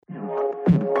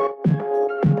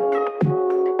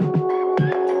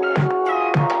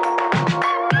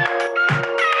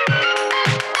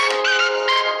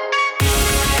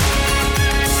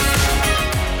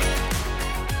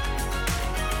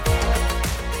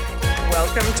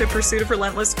Welcome to Pursuit of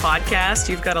Relentless podcast.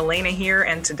 You've got Elena here,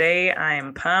 and today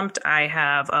I'm pumped. I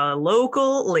have a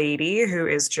local lady who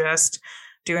is just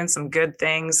doing some good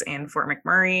things in Fort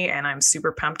McMurray, and I'm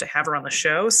super pumped to have her on the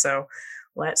show. So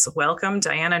let's welcome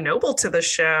Diana Noble to the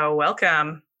show.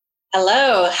 Welcome.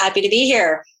 Hello, happy to be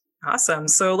here. Awesome.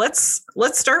 So let's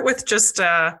start with just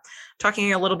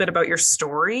talking a little bit about your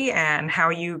story and how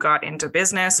you got into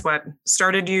business, what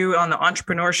started you on the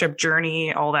entrepreneurship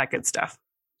journey, all that good stuff.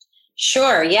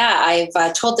 Sure. Yeah,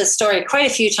 I've told this story quite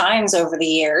a few times over the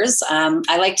years.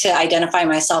 I like to identify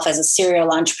myself as a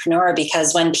serial entrepreneur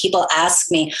because when people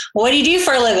ask me, what do you do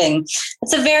for a living?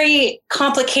 It's a very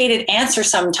complicated answer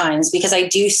sometimes because I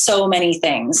do so many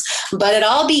things. But it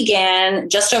all began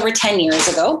just over 10 years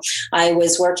ago. I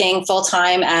was working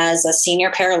full-time as a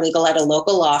senior paralegal at a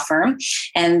local law firm,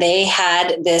 and they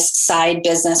had this side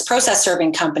business, process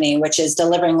serving company, which is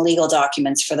delivering legal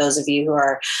documents for those of you who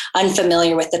are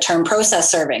unfamiliar with the term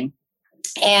process serving.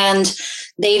 And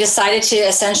they decided to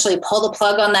essentially pull the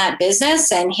plug on that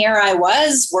business. And here I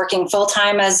was working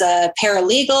full-time as a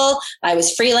paralegal. I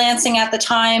was freelancing at the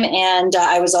time. And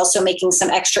I was also making some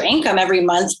extra income every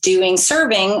month doing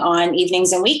serving on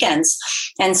evenings and weekends.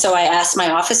 And so I asked my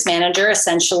office manager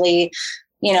essentially,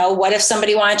 what if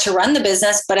somebody wanted to run the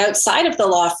business, but outside of the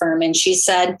law firm? And she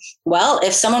said, well,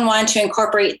 if someone wanted to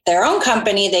incorporate their own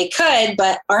company, they could,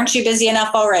 but aren't you busy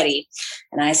enough already?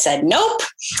 And I said, nope.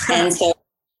 And so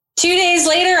 2 days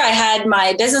later, I had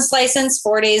my business license.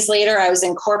 4 days later, I was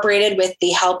incorporated with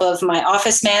the help of my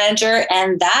office manager.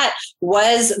 And that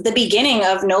was the beginning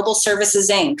of Noble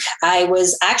Services, Inc. I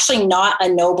was actually not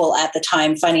a Noble at the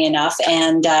time, funny enough.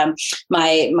 And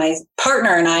my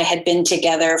partner and I had been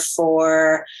together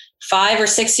for 5 or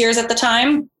 6 years at the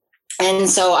time. And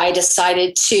so I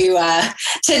decided to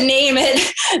name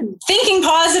it, thinking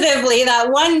positively that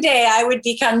one day I would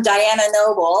become Diana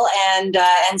Noble. And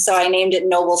so I named it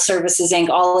Noble Services, Inc.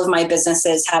 All of my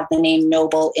businesses have the name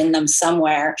Noble in them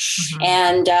somewhere. Mm-hmm.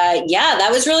 And that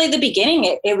was really the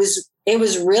beginning. It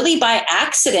was really by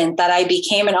accident that I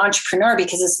became an entrepreneur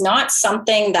because it's not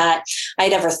something that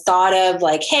I'd ever thought of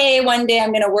like, hey, one day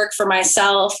I'm going to work for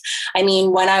myself. I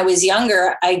mean, when I was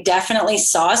younger, I definitely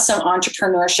saw some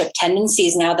entrepreneurship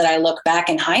tendencies. Now that I look back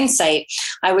in hindsight,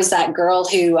 I was that girl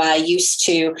who used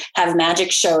to have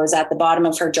magic shows at the bottom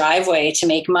of her driveway to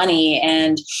make money.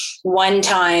 And one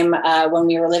time when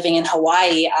we were living in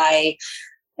Hawaii,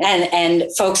 And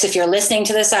folks, if you're listening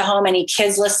to this at home, any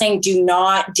kids listening, do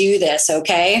not do this,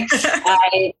 okay?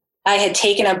 I had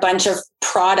taken a bunch of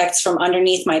products from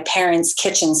underneath my parents'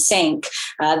 kitchen sink.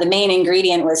 The main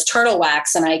ingredient was turtle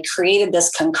wax, and I created this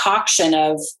concoction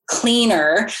of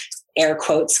cleaner, air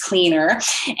quotes, cleaner.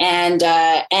 And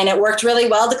it worked really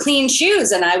well to clean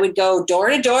shoes. And I would go door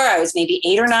to door. I was maybe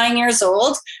 8 or 9 years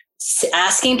old,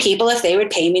 asking people if they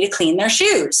would pay me to clean their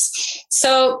shoes.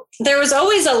 So there was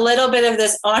always a little bit of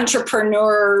this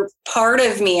entrepreneur part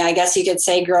of me, I guess you could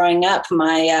say, growing up.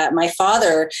 My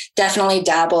father definitely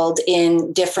dabbled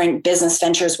in different business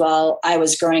ventures while I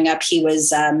was growing up. He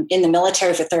was in the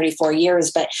military for 34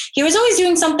 years, but he was always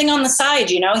doing something on the side.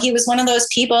 He was one of those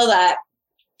people that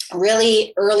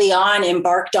really early on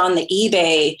embarked on the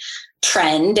eBay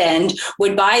trend and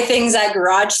would buy things at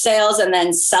garage sales and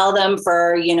then sell them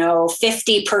for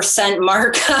 50%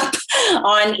 markup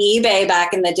on eBay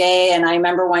back in the day. And I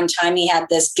remember one time he had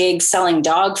this gig selling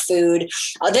dog food.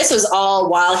 This was all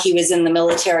while he was in the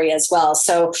military as well.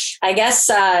 So I guess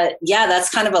that's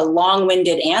kind of a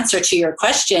long-winded answer to your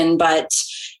question, but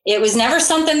it was never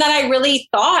something that I really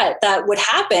thought that would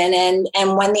happen.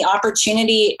 And when the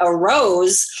opportunity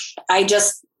arose,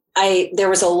 there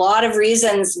was a lot of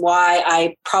reasons why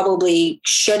I probably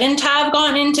shouldn't have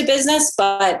gone into business,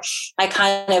 but I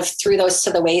kind of threw those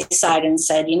to the wayside and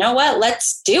said, you know what,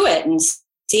 let's do it and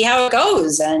see how it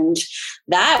goes. And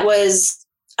that was,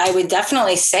 I would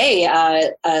definitely say,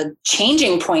 a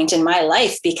changing point in my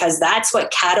life because that's what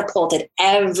catapulted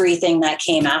everything that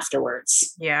came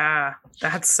afterwards. Yeah,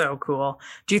 that's so cool.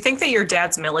 Do you think that your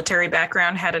dad's military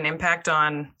background had an impact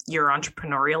on your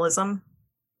entrepreneurialism?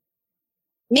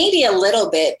 Maybe a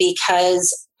little bit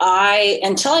because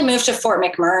until I moved to Fort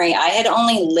McMurray, I had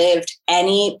only lived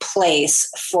any place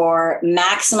for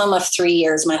maximum of 3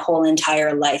 years my whole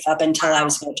entire life up until I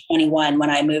was about 21 when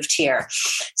I moved here.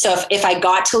 So if I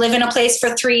got to live in a place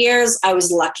for 3 years, I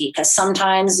was lucky because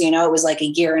sometimes, it was like a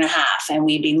year and a half and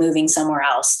we'd be moving somewhere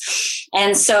else.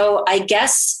 And so I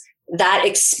guess that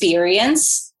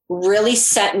experience really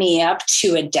set me up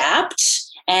to adapt.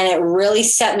 And it really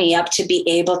set me up to be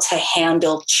able to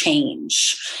handle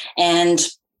change. And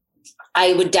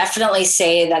I would definitely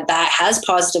say that has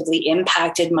positively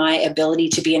impacted my ability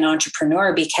to be an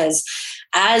entrepreneur because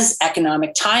as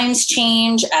economic times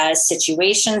change, as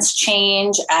situations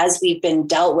change, as we've been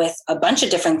dealt with a bunch of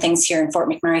different things here in Fort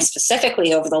McMurray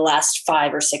specifically over the last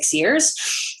 5 or 6 years,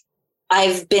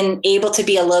 I've been able to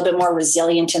be a little bit more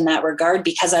resilient in that regard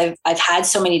because I've had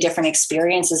so many different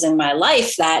experiences in my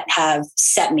life that have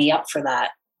set me up for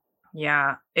that.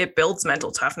 Yeah, it builds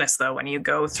mental toughness though when you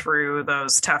go through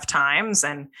those tough times.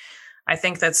 And I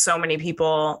think that so many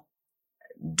people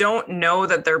don't know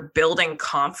that they're building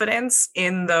confidence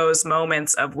in those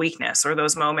moments of weakness or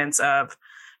those moments of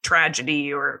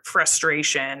tragedy or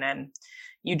frustration. And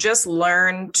you just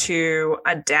learn to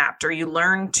adapt, or you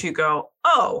learn to go,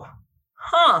 oh,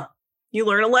 you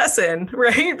learn a lesson,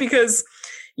 right? Because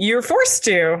you're forced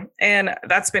to. And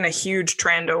that's been a huge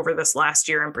trend over this last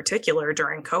year in particular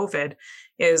during COVID,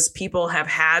 is people have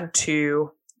had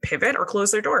to pivot or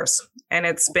close their doors. And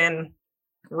it's been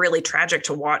really tragic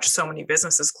to watch so many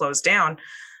businesses close down,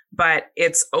 but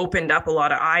it's opened up a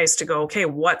lot of eyes to go, okay,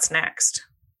 what's next?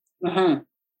 Mm-hmm.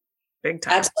 Big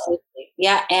time. Absolutely.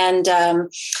 Yeah. And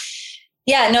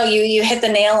no, you hit the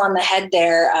nail on the head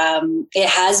there. It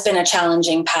has been a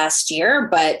challenging past year,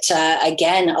 but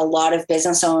again, a lot of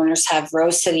business owners have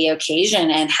rose to the occasion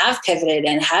and have pivoted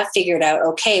and have figured out,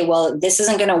 okay, well, this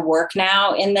isn't going to work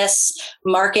now in this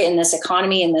market, in this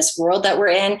economy, in this world that we're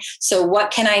in. So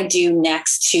what can I do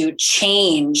next to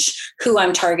change who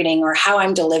I'm targeting or how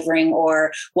I'm delivering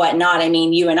or whatnot? I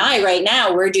mean, you and I right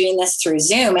now, we're doing this through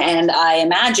Zoom. And I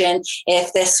imagine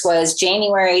if this was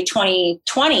January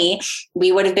 2020,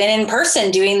 we would have been in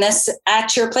person doing this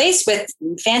at your place with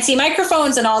fancy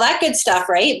microphones and all that good stuff,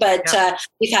 right? But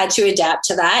we've had to adapt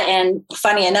to that. And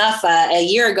funny enough, a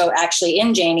year ago, actually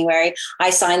in January,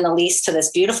 I signed the lease to this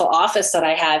beautiful office that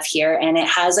I have here, and it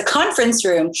has a conference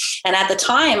room. And at the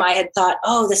time I had thought,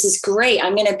 oh, this is great.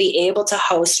 I'm going to be able to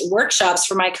host workshops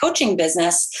for my coaching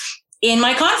business in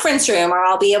my conference room, or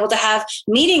I'll be able to have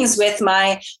meetings with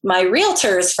my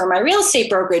realtors for my real estate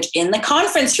brokerage in the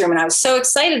conference room. And I was so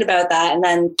excited about that. And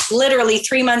then literally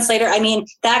 3 months later, I mean,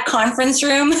 that conference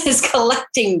room is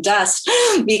collecting dust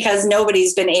because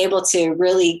nobody's been able to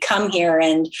really come here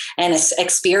and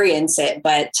experience it.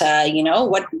 But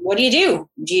what do you do?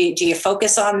 Do you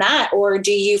focus on that, or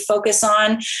do you focus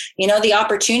on, the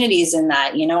opportunities in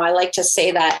that? I like to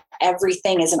say that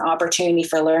everything is an opportunity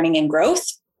for learning and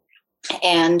growth.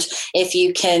 And if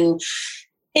you can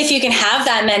have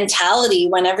that mentality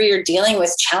whenever you're dealing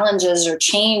with challenges or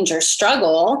change or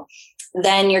struggle,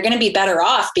 then you're going to be better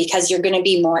off because you're going to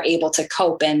be more able to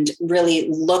cope and really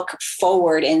look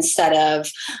forward instead of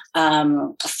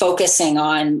focusing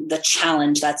on the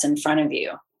challenge that's in front of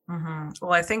you. Mm-hmm.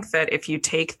 Well, I think that if you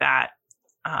take that,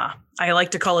 I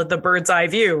like to call it the bird's eye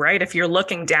view, right? If you're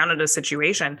looking down at a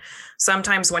situation,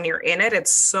 sometimes when you're in it,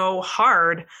 it's so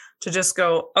hard to just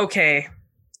go, okay,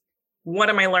 what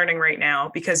am I learning right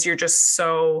now? Because you're just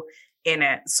so in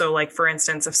it. So like, for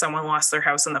instance, if someone lost their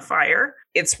house in the fire,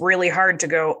 it's really hard to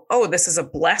go, oh, this is a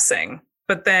blessing.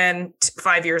 But then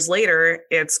 5 years later,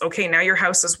 it's okay, now your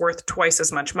house is worth twice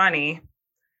as much money,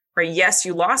 right? Yes,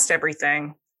 you lost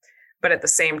everything, but at the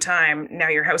same time, now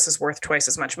your house is worth twice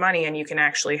as much money, and you can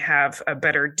actually have a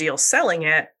better deal selling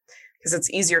it because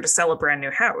it's easier to sell a brand new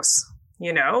house.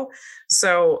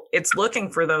 So it's looking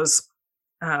for those,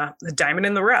 the diamond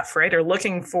in the rough, right? Or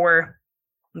looking for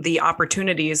the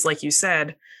opportunities, like you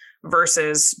said,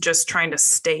 versus just trying to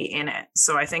stay in it.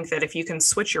 So I think that if you can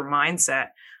switch your mindset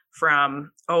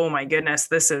from, oh my goodness,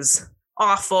 this is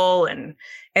awful and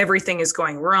everything is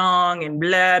going wrong and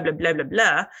blah, blah, blah, blah,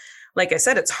 blah. Like I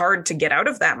said, it's hard to get out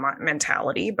of that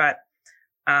mentality, but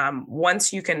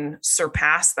once you can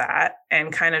surpass that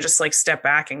and kind of just like step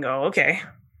back and go, okay,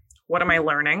 what am I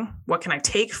learning? What can I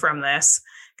take from this?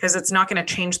 Because it's not going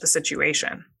to change the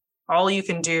situation. All you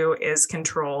can do is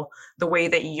control the way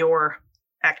that your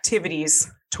activities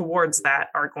towards that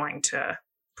are going to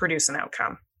produce an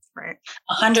outcome, right?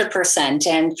 100%.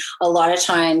 And a lot of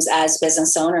times as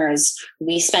business owners,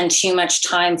 we spend too much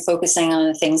time focusing on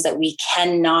the things that we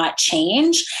cannot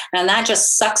change. And that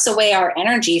just sucks away our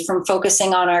energy from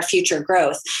focusing on our future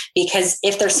growth. Because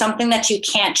if there's something that you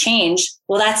can't change,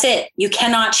 well, that's it. You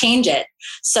cannot change it.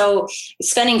 So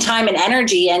spending time and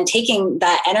energy and taking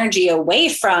that energy away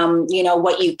from,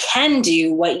 what you can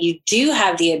do, what you do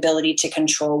have the ability to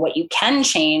control, what you can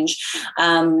change,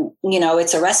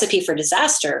 it's a recipe for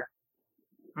disaster.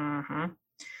 Mm-hmm.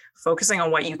 Focusing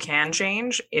on what you can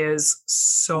change is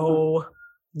so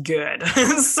good.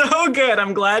 So good.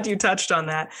 I'm glad you touched on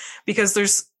that, because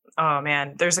there's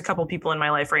a couple people in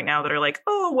my life right now that are like,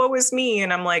 oh, woe is me.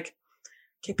 And I'm like,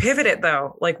 okay, pivot it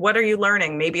though. Like, what are you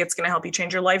learning? Maybe it's going to help you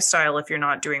change your lifestyle if you're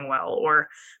not doing well, or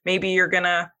maybe you're going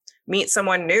to meet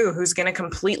someone new who's going to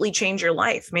completely change your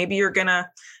life. Maybe you're going to,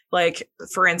 like,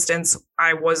 for instance,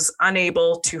 I was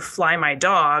unable to fly my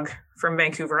dog from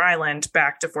Vancouver Island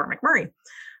back to Fort McMurray.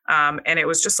 And it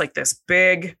was just like this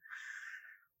big,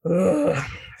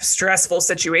 stressful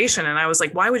situation. And I was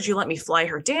like, why would you let me fly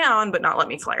her down, but not let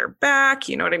me fly her back?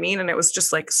 You know what I mean? And it was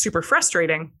just like super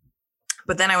frustrating.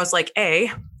 But then I was like,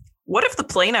 what if the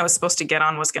plane I was supposed to get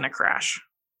on was going to crash?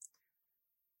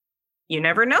 You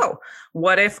never know.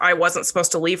 What if I wasn't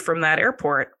supposed to leave from that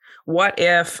airport? What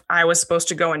if I was supposed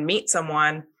to go and meet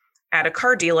someone at a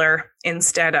car dealer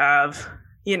instead of,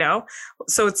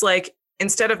 so it's like,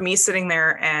 instead of me sitting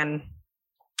there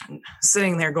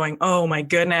going, oh my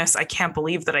goodness, I can't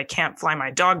believe that I can't fly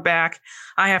my dog back.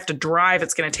 I have to drive.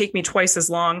 It's going to take me twice as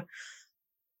long.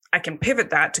 I can pivot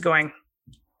that to going,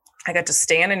 I got to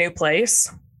stay in a new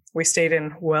place. We stayed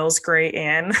in Wells Gray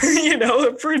Inn,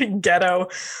 a pretty ghetto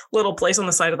little place on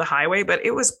the side of the highway, but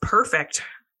it was perfect.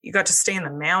 You got to stay in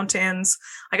the mountains.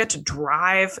 I got to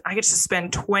drive. I get to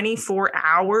spend 24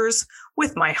 hours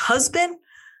with my husband.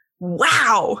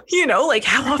 Wow.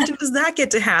 How often does that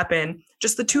get to happen?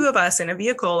 Just the two of us in a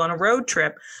vehicle on a road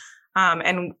trip.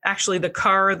 And actually the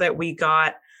car that we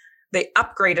got, they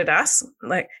upgraded us.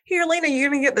 Like, here, Lena, you're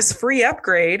going to get this free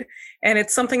upgrade. And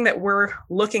it's something that we're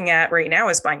looking at right now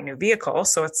is buying a new vehicle.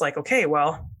 So it's like, okay,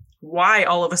 well, why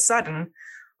all of a sudden,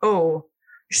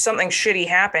 something shitty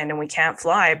happened and we can't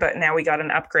fly, but now we got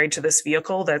an upgrade to this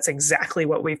vehicle. That's exactly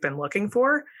what we've been looking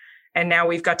for. And now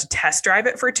we've got to test drive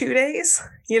it for 2 days.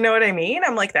 You know what I mean?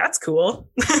 I'm like, that's cool.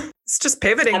 It's just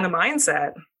pivoting the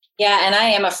mindset. Yeah. And I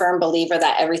am a firm believer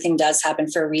that everything does happen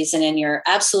for a reason. And you're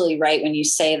absolutely right when you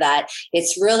say that.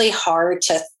 It's really hard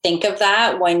to think of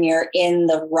that when you're in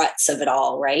the ruts of it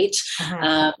all, right?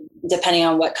 Depending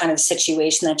on what kind of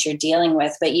situation that you're dealing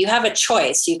with. But you have a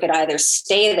choice. You could either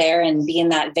stay there and be in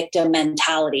that victim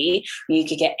mentality. You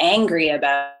could get angry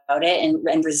about it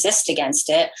and resist against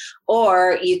it.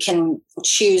 Or you can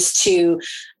choose to,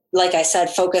 like I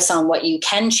said, focus on what you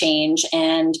can change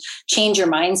and change your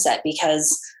mindset.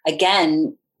 Because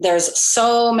again, there's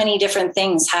so many different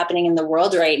things happening in the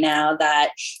world right now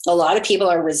that a lot of people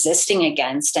are resisting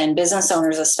against, and business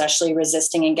owners especially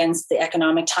resisting against the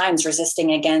economic times,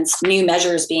 resisting against new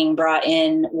measures being brought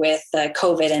in with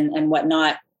COVID and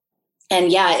whatnot.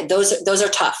 And yeah, those are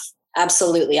tough.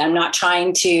 Absolutely. I'm not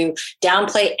trying to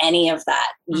downplay any of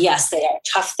that. Yes, they are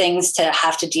tough things to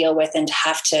have to deal with and to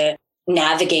have to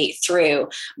navigate through.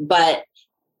 But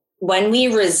when we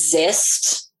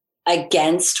resist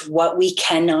against what we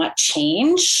cannot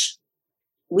change,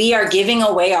 we are giving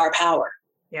away our power.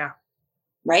 Yeah.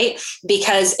 Right?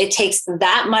 Because it takes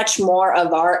that much more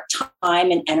of our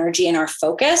time and energy and our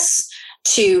focus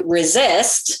to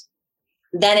resist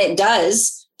than it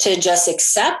does to just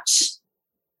accept,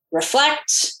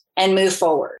 reflect, and move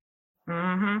forward.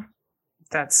 Mm-hmm.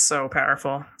 That's so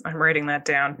powerful. I'm writing that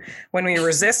down. When we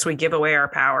resist, we give away our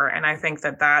power. And I think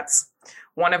that that's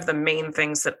one of the main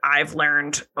things that I've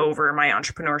learned over my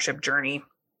entrepreneurship journey.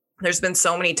 There's been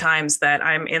so many times that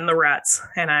I'm in the ruts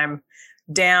and I'm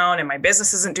down and my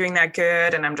business isn't doing that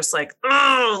good. And I'm just like,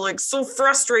 so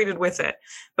frustrated with it.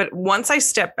 But once I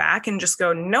step back and just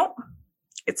go, nope,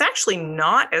 it's actually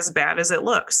not as bad as it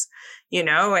looks,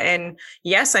 and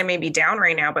yes, I may be down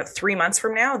right now, but 3 months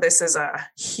from now, this is a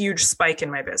huge spike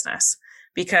in my business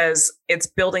because it's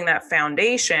building that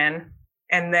foundation,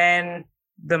 and then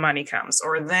the money comes,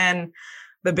 or then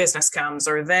the business comes,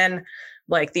 or then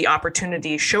like the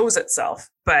opportunity shows itself.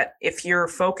 But if you're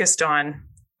focused on,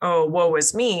 oh, woe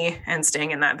is me, and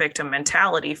staying in that victim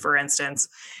mentality, for instance,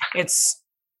 it's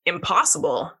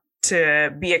impossible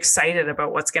to be excited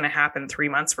about what's going to happen 3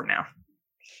 months from now.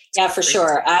 Yeah, for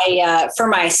sure. For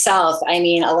myself, I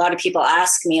mean, a lot of people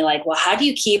ask me like, well, how do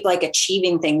you keep like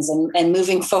achieving things and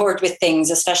moving forward with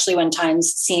things, especially when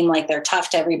times seem like they're tough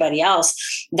to everybody else?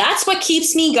 That's what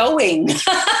keeps me going.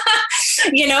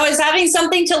 Is having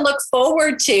something to look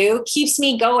forward to keeps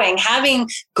me going, having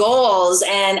goals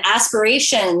and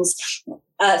aspirations,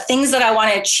 things that I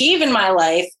want to achieve in my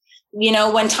life.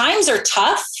 When times are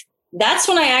tough, that's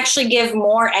when I actually give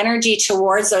more energy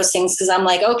towards those things, because I'm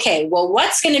like, okay, well,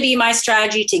 what's going to be my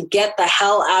strategy to get the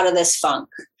hell out of this funk?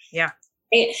 Yeah.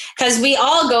 Because we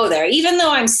all go there, even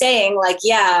though I'm saying like,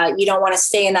 yeah, you don't want to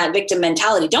stay in that victim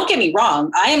mentality. Don't get me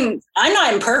wrong. I'm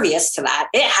not impervious to that.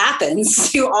 It happens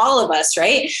to all of us,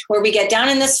 right? Where we get down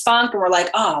in this funk and we're like,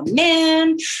 oh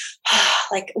man,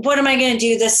 like, what am I going to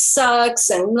do? This sucks.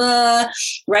 And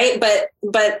right.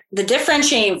 But the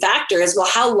differentiating factor is, well,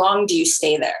 how long do you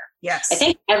stay there? Yes. I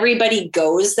think everybody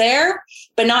goes there,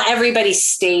 but not everybody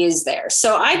stays there.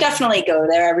 So I definitely go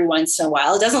there every once in a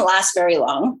while. It doesn't last very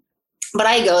long. But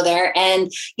I go there,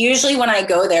 and usually when I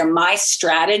go there, my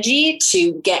strategy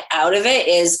to get out of it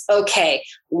is, okay,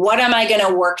 what am I going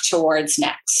to work towards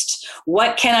next?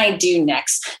 What can I do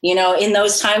next? You know, in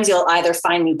those times, you'll either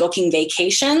find me booking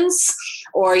vacations,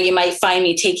 or you might find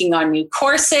me taking on new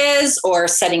courses or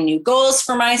setting new goals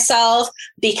for myself,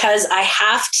 because I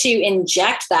have to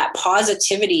inject that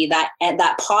positivity,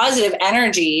 that positive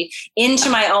energy into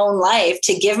my own life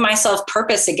to give myself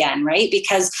purpose again, right?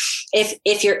 Because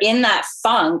if you're in that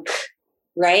funk,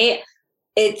 right,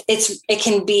 it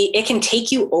can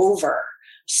take you over.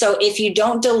 So if you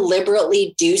don't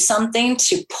deliberately do something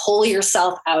to pull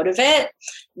yourself out of it,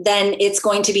 then it's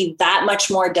going to be that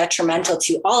much more detrimental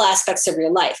to all aspects of your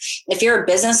life. If you're a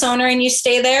business owner and you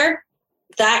stay there,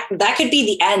 that could be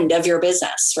the end of your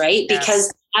business, right? Yes.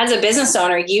 Because as a business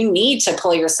owner, you need to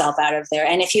pull yourself out of there.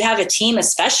 And if you have a team,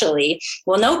 especially,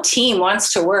 well, no team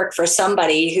wants to work for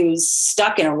somebody who's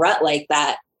stuck in a rut like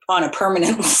that on a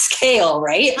permanent scale,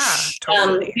 right?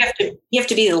 Totally. You have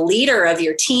to be the leader of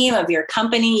your team, of your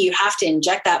company. You have to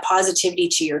inject that positivity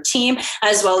to your team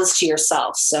as well as to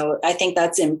yourself. So I think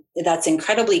that's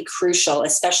incredibly crucial,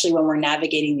 especially when we're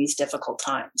navigating these difficult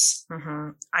times. Mm-hmm.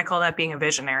 I call that being a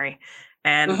visionary.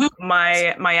 And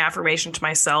my affirmation to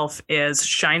myself is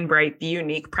shine bright, be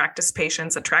unique, practice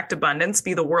patience, attract abundance,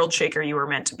 be the world shaker you were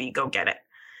meant to be. Go get it.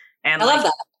 And I love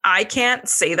that. I can't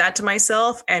say that to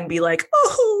myself and be like,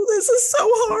 oh, this is so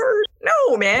hard.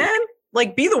 No, man.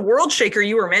 Like, be the world shaker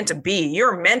you were meant to be.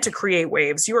 You're meant to create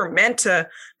waves. You are meant to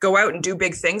go out and do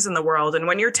big things in the world. And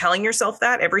when you're telling yourself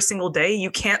that every single day, you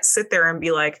can't sit there and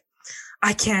be like,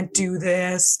 I can't do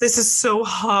this. This is so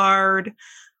hard.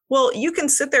 Well, you can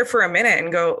sit there for a minute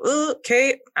and go,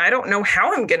 okay, I don't know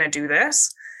how I'm going to do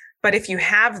this. But if you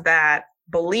have that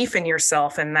belief in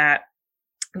yourself and that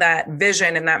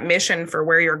vision and that mission for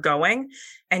where you're going,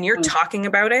 and you're talking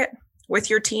about it with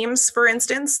your teams, for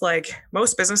instance, like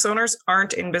most business owners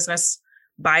aren't in business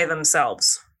by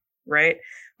themselves, right?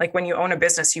 Like when you own a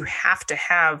business, you have to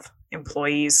have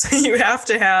employees, you have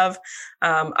to have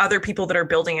other people that are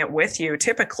building it with you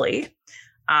typically,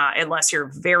 unless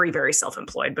you're very, very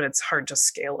self-employed, but it's hard to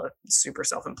scale a super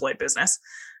self-employed business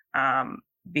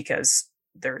because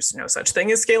there's no such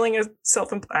thing as scaling a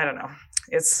I don't know.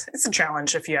 It's a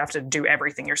challenge if you have to do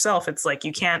everything yourself. It's like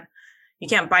you can't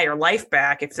buy your life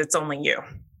back if it's only you,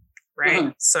 right? Mm-hmm.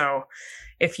 So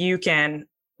if you can,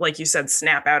 like you said,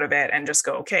 snap out of it and just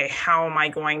go, okay, how am I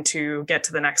going to get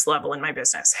to the next level in my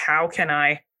business? How can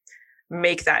I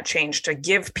make that change to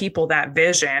give people that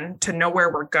vision to know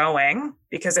where we're going?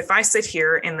 Because if I sit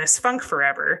here in this funk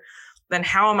forever, then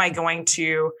how am I going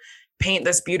to paint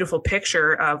this beautiful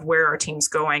picture of where our team's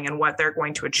going and what they're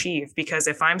going to achieve? Because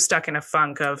if I'm stuck in a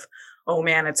funk of, oh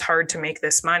man, it's hard to make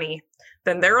this money,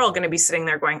 then they're all going to be sitting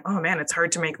there going, oh man, it's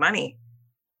hard to make money.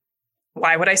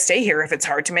 Why would I stay here if it's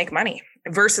hard to make money?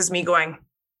 Versus me going,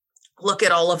 look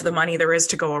at all of the money there is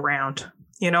to go around.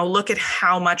 You know, look at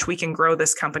how much we can grow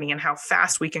this company and how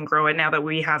fast we can grow it now that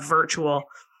we have virtual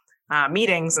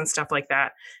meetings and stuff like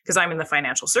that. Because I'm in the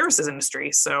financial services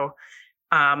industry. So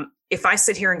if I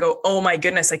sit here and go, oh my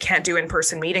goodness, I can't do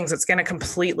in-person meetings, it's going to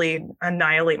completely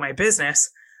annihilate my business.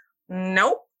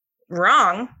 Nope,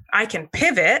 wrong. I can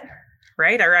pivot,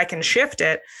 right? Or I can shift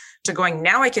it to going,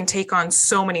 now I can take on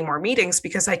so many more meetings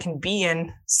because I can be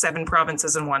in 7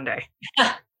 provinces in one day.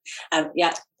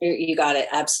 Yeah, you got it.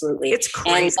 Absolutely. It's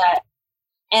crazy.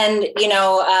 And you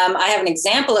know, I have an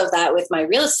example of that with my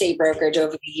real estate brokerage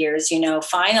over the years. You know,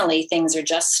 finally, things are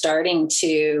just starting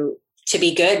to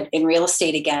be good in real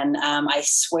estate again. I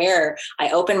swear I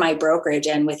opened my brokerage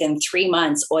and within 3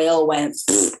 months oil went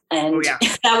and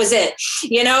that was it,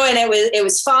 you know, and it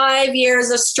was 5 years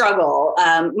of struggle.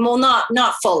 Well,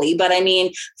 not fully, but I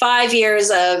mean, 5 years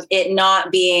of it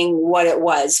not being what it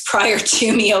was prior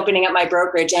to me opening up my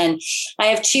brokerage. And I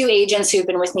have 2 agents who've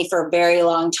been with me for a very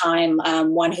long time.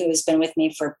 One who has been with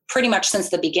me for pretty much since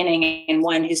the beginning and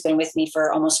one who's been with me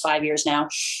for almost 5 years now.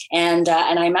 And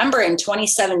I remember in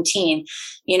 2017,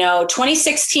 you know,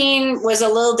 2016 was a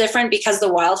little different because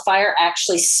the wildfire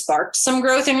actually sparked some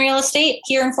growth in real estate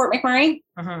here in Fort McMurray.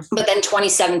 Uh-huh. But then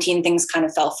 2017, things kind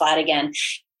of fell flat again.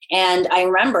 And I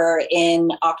remember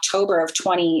in October of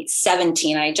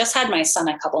 2017, I just had my son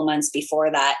a couple months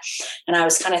before that. And I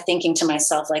was kind of thinking to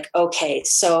myself, like, okay,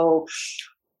 so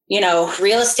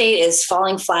real estate is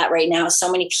falling flat right now.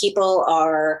 So many people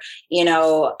are,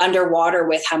 underwater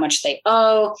with how much they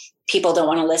owe. People don't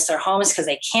want to list their homes because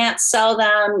they can't sell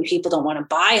them. People don't want to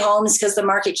buy homes because the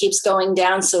market keeps going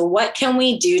down. So what can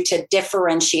we do to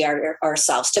differentiate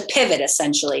ourselves, to pivot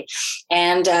essentially?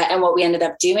 And what we ended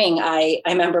up doing, I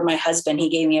remember my husband, he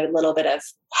gave me a little bit of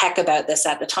heck about this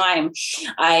at the time.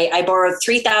 I borrowed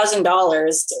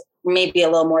 $3,000, maybe a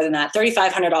little more than that,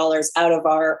 $3,500 out of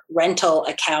our rental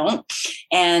account.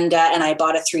 And I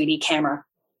bought a 3D camera.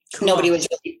 Cool.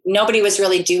 Nobody was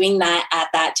really doing that at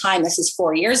that time. This is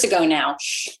 4 years ago now.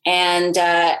 And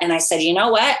I said, you know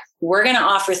what? We're going to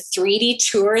offer 3D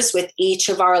tours with each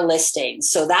of our listings.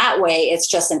 So that way it's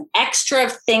just an extra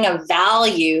thing of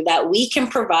value that we can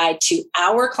provide to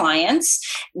our clients,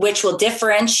 which will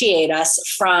differentiate us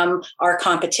from our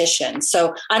competition.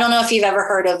 So I don't know if you've ever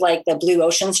heard of like the blue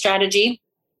ocean strategy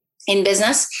in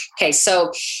business. Okay.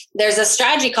 So there's a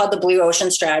strategy called the blue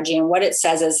ocean strategy. And what it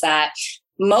says is that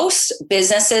most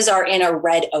businesses are in a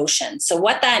red ocean. So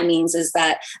what that means is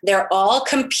that they're all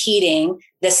competing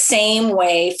the same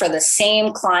way for the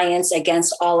same clients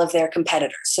against all of their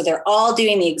competitors. So they're all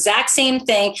doing the exact same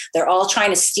thing. They're all trying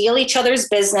to steal each other's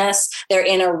business. They're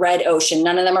in a red ocean.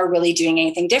 None of them are really doing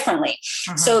anything differently.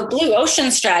 So blue ocean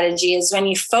strategy is when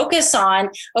you focus on,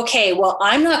 okay, well,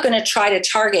 I'm not going to try to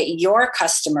target your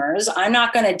customers. I'm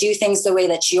not going to do things the way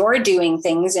that you're doing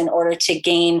things in order to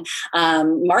gain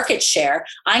market share.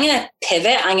 I'm going to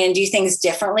pivot. I'm going to do things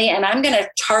differently. And I'm going to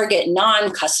target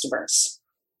non-customers.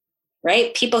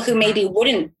 Right? People who maybe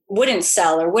wouldn't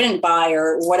sell or wouldn't buy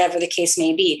or whatever the case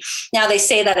may be. Now they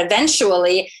say that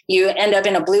eventually you end up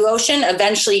in a blue ocean.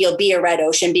 Eventually you'll be a red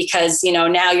ocean because,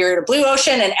 now you're in a blue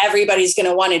ocean and everybody's going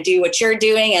to want to do what you're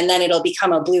doing. And then it'll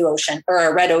become a blue ocean or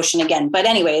a red ocean again. But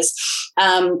anyways,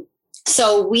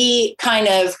 so we kind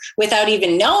of, without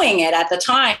even knowing it at the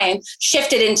time,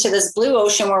 shifted into this blue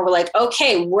ocean where we're like,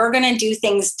 okay, we're going to do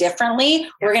things differently.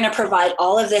 We're going to provide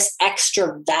all of this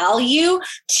extra value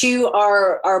to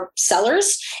our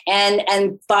sellers.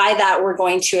 And by that, we're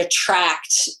going to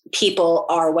attract people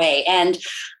our way. And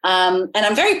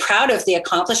I'm very proud of the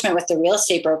accomplishment with the real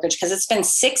estate brokerage because it's been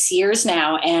 6 years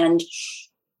now. And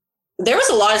there was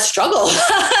a lot of struggle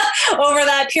over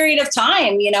that period of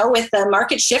time, with the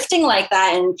market shifting like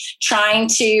that and trying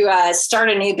to start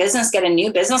a new business, get a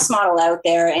new business model out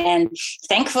there. And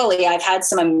thankfully, I've had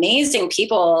some amazing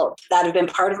people that have been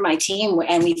part of my team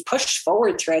and we've pushed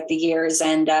forward throughout the years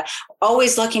and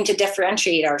always looking to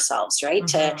differentiate ourselves, right?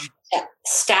 To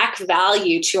stack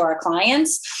value to our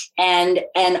clients and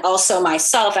also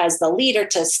myself as the leader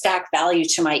to stack value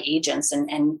to my agents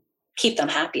and keep them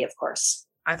happy, of course.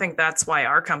 I think that's why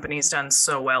our company's done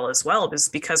so well as well, is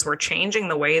because we're changing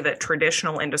the way that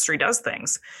traditional industry does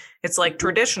things. It's like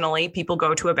traditionally people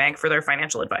go to a bank for their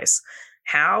financial advice.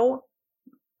 How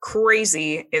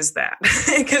crazy is that?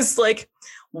 Because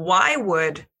why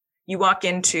would you walk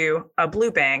into a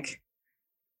blue bank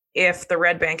if the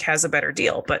red bank has a better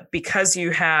deal? But because you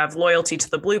have loyalty to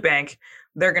the blue bank,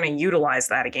 they're going to utilize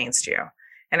that against you.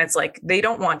 And it's like, they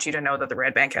don't want you to know that the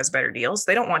red bank has better deals.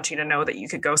 They don't want you to know that you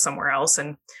could go somewhere else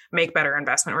and make better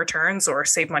investment returns or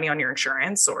save money on your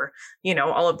insurance or,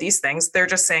 all of these things. They're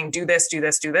just saying, do this, do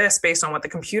this, do this based on what the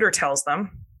computer tells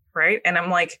them. Right. And I'm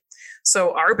like,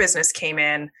 so our business came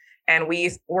in and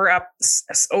we're up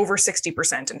over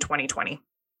 60% in 2020.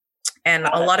 And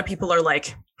a lot of people are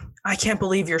like, I can't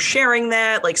believe you're sharing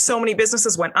that. Like so many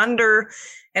businesses went under.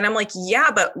 And I'm like,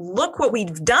 yeah, but look what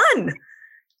we've done.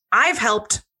 I've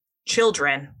helped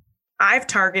children. I've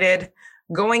targeted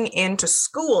going into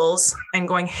schools and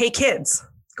going, hey, kids,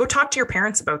 go talk to your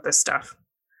parents about this stuff.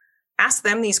 Ask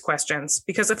them these questions,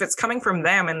 because if it's coming from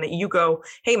them and that you go,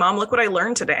 hey, mom, look what I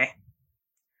learned today.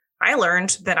 I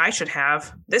learned that I should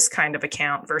have this kind of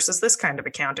account versus this kind of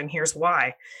account. And here's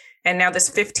why. And now this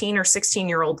 15 or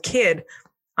 16-year-old kid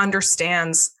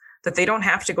understands that they don't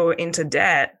have to go into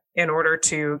debt in order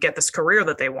to get this career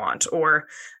that they want, or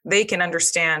they can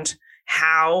understand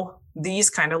how these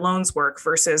kind of loans work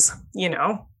versus, and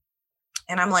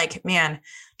I'm like, man,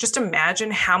 just imagine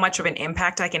how much of an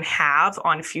impact I can have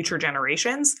on future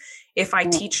generations if I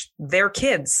teach their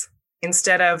kids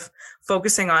instead of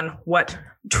focusing on what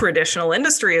traditional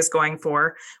industry is going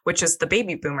for, which is the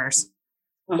baby boomers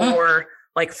or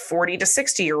like 40 to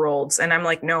 60-year-olds. And I'm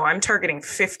like, no, I'm targeting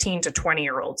 15 to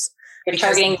 20-year-olds. You're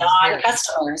targeting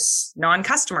non-customers.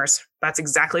 Non-customers. That's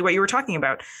exactly what you were talking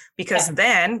about. Because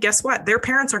then guess what? Their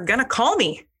parents are going to call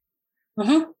me.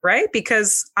 right?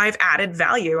 Because I've added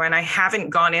value and I haven't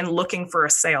gone in looking for a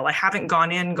sale. I haven't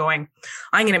gone in going,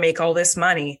 I'm going to make all this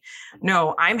money.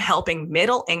 No, I'm helping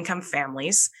middle income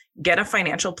families get a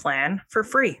financial plan for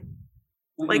free.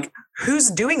 Like, who's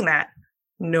doing that?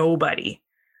 Nobody,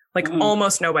 like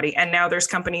almost nobody. And now there's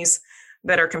companies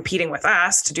that are competing with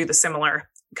us to do the similar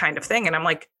kind of thing. And I'm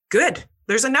like, good.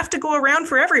 There's enough to go around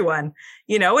for everyone.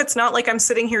 You know, it's not like I'm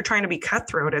sitting here trying to be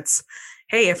cutthroat. It's,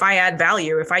 hey, if I add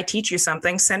value, if I teach you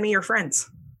something, send me your friends.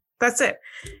 That's it.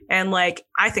 And like,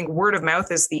 I think word of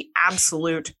mouth is the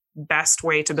absolute best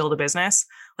way to build a business.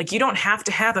 Like, you don't have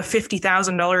to have a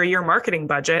 $50,000 a year marketing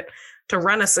budget to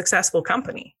run a successful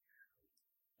company.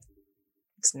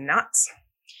 It's nuts.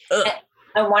 Ugh.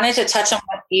 I wanted to touch on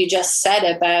what you just said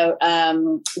about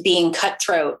being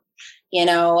cutthroat. You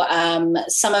know,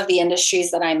 some of the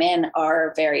industries that I'm in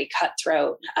are very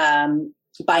cutthroat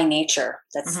by nature.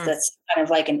 That's kind of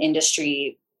like an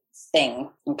industry thing.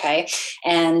 Okay.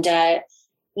 And,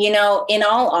 you know, in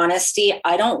all honesty,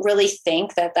 I don't really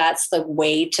think that that's the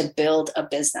way to build a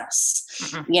business.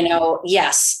 You know,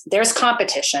 yes, there's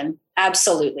competition.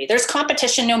 Absolutely. There's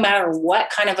competition no matter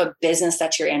what kind of a business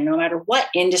that you're in, no matter what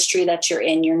industry that you're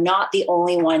in. You're not the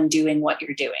only one doing what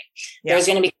you're doing. Yeah. There's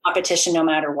going to be competition no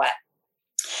matter what.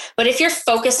 But if you're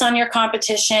focused on your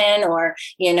competition or,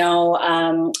 you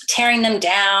know, tearing them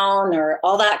down or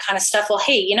all that kind of stuff, well,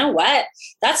 hey, you know what?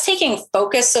 That's taking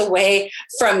focus away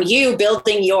from you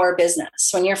building your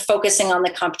business when you're focusing on the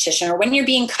competition or when you're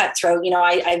being cutthroat. You know,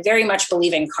 I very much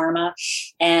believe in karma.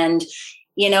 And,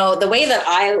 you know, the way that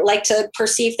I like to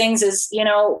perceive things is, you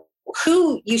know,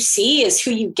 who you see is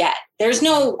who you get. There's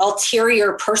no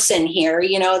ulterior person here.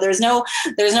 You know, there's no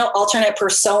alternate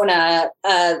persona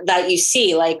that you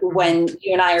see. Like when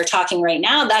you and I are talking right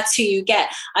now, that's who you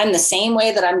get. I'm the same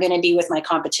way that I'm going to be with my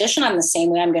competition. I'm the same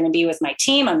way I'm going to be with my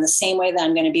team. I'm the same way that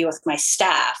I'm going to be with my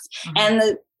staff.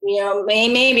 And you know,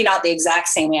 maybe not the exact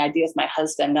same way I'd be with my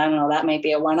husband. I don't know. That might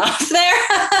be a one-off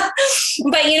there.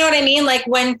 But you know what I mean? Like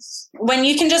when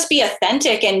you can just be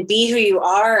authentic and be who you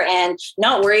are and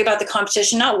not worry about the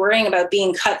competition, not worrying about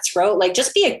being cutthroat, like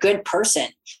just be a good person.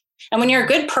 And when you're a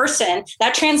good person,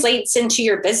 that translates into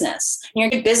your business. You're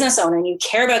a good business owner and you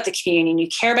care about the community and you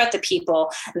care about the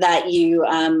people that you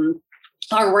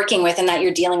are working with and that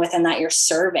you're dealing with and that you're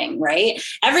serving, right?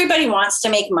 Everybody wants to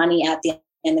make money at the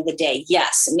end of the day.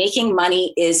 Yes, making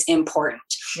money is important.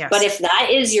 Yes. But if that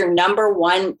is your number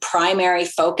one primary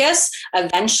focus,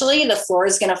 eventually the floor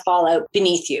is going to fall out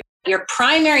beneath you. Your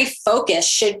primary focus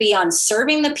should be on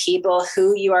serving the people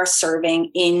who you are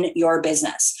serving in your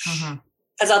business.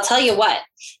 Because I'll tell you what,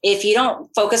 if you don't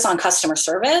focus on customer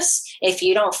service, if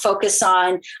you don't focus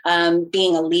on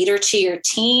being a leader to your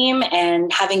team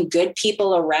and having good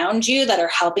people around you that are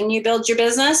helping you build your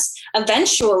business,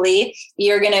 eventually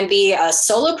you're going to be a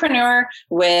solopreneur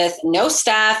with no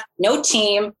staff, no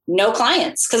team, no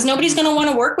clients, because nobody's going to want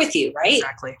to work with you, right?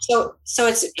 Exactly. So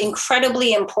it's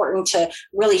incredibly important to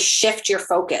really shift your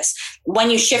focus. When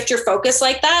you shift your focus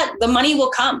like that, the money will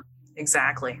come.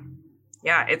 Exactly.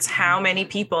 Yeah, it's how many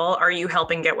people are you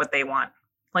helping get what they want?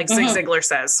 Like Zig Ziglar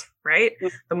says, right?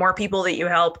 The more people that you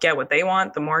help get what they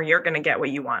want, the more you're going to get what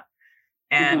you want.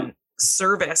 And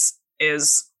service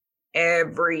is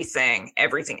everything.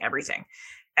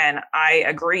 And I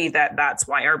agree that that's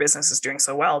why our business is doing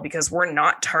so well, because we're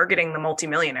not targeting the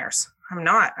multimillionaires.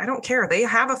 I don't care. They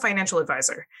have a financial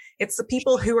advisor. It's the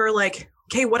people who are like,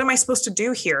 okay, what am I supposed to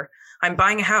do here? I'm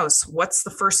buying a house. What's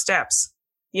the first steps?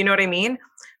 You know what I mean?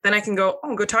 Then I can go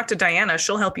talk to Diana.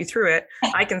 She'll help you through it.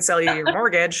 I can sell you your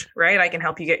mortgage, right? I can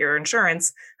help you get your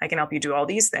insurance. I can help you do all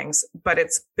these things. But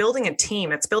it's building a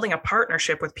team. It's building a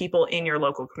partnership with people in your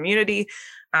local community,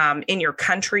 in your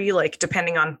country, like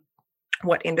depending on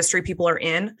what industry people are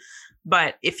in.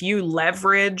 But if you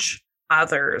leverage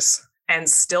others and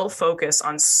still focus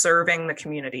on serving the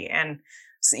community, and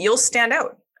you'll stand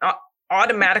out.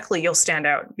 Automatically, you'll stand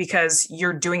out because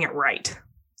you're doing it right.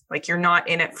 Like you're not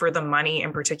in it for the money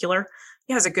in particular.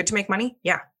 Yeah, is it good to make money?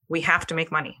 Yeah, we have to make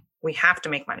money.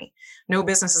 No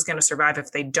business is going to survive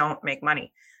if they don't make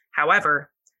money.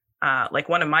 However, like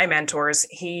one of my mentors,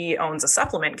 he owns a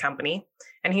supplement company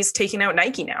and he's taking out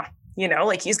Nike now. You know,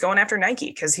 like he's going after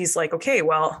Nike because he's like, okay,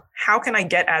 well, how can I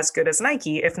get as good as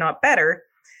Nike, if not better?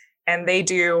 And they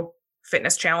do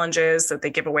fitness challenges that they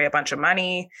give away a bunch of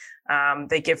money.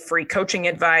 They give free coaching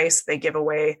advice. They give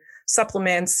away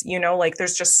supplements, you know, like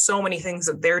there's just so many things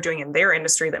that they're doing in their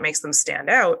industry that makes them stand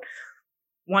out.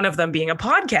 One of them being a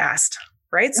podcast,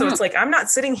 right? So it's like, I'm not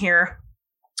sitting here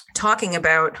talking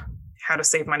about how to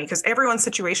save money because everyone's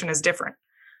situation is different.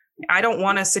 I don't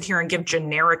want to sit here and give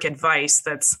generic advice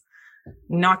that's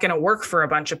not going to work for a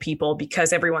bunch of people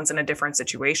because everyone's in a different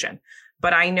situation.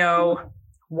 But I know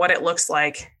what it looks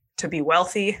like to be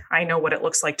wealthy. I know what it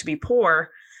looks like to be poor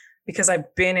because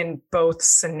I've been in both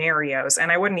scenarios.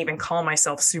 And I wouldn't even call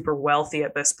myself super wealthy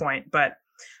at this point, but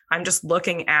I'm just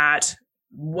looking at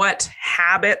what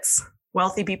habits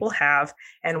wealthy people have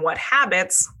and what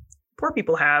habits poor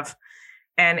people have.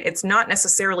 And it's not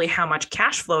necessarily how much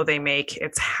cash flow they make,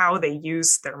 it's how they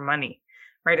use their money,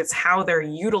 right? It's how they're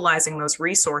utilizing those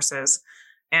resources.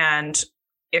 And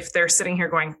if they're sitting here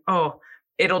going, oh,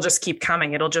 it'll just keep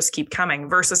coming,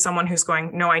 versus someone who's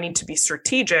going, no, I need to be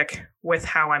strategic with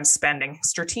how I'm spending,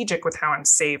 strategic with how I'm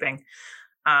saving.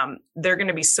 They're going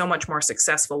to be so much more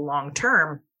successful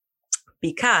long-term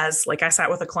because, like, I sat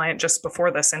with a client just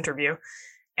before this interview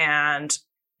and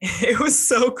it was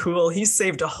so cool. He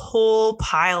saved a whole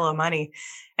pile of money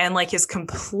and like his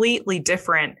completely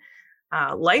different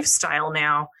lifestyle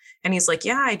now. And he's like,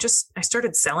 yeah, I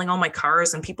started selling all my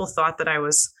cars and people thought that I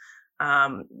was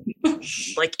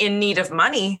like in need of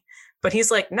money, but he's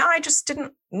like, no, I just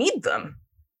didn't need them.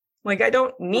 Like, I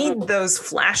don't need those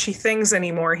flashy things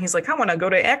anymore. He's like, I want to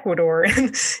go to Ecuador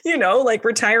and, like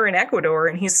retire in Ecuador.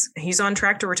 And he's on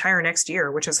track to retire next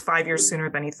year, which is 5 years sooner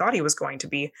than he thought he was going to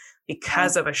be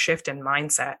because of a shift in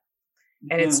mindset.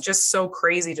 And it's just so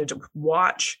crazy to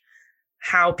watch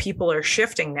how people are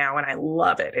shifting now. And I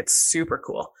love it. It's super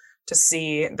cool to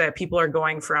see that people are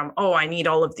going from, oh, I need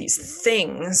all of these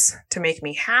things to make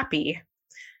me happy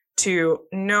to,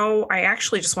 no, I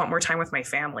actually just want more time with my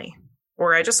family.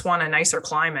 Or I just want a nicer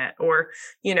climate, or,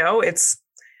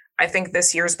 I think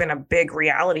this year's been a big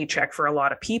reality check for a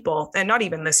lot of people, and not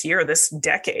even this year, this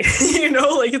decade,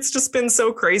 like it's just been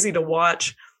so crazy to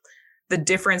watch the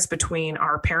difference between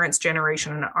our parents'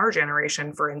 generation and our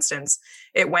generation. For instance,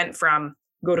 it went from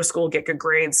go to school, get good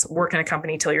grades, work in a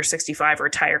company till you're 65,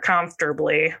 retire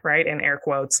comfortably, right? In air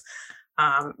quotes,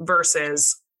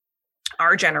 versus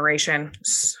our generation,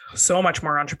 so much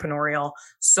more entrepreneurial,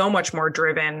 so much more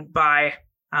driven by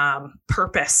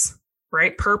purpose,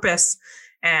 right? Purpose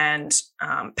and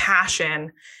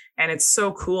passion. And it's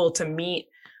so cool to meet,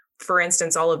 for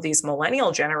instance, all of these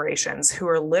millennial generations who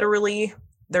are literally,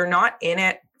 they're not in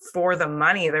it for the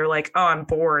money. They're like, oh, I'm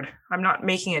bored. I'm not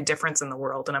making a difference in the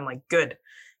world. And I'm like, good,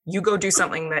 you go do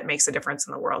something that makes a difference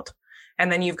in the world.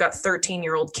 And then you've got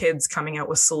 13-year-old kids coming out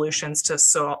with solutions to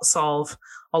solve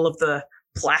all of the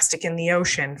plastic in the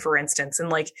ocean, for instance. And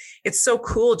like, it's so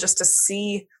cool just to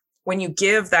see when you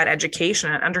give that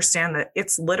education and understand that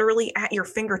it's literally at your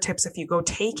fingertips. If you go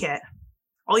take it,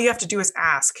 all you have to do is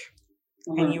ask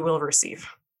and you will receive.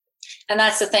 And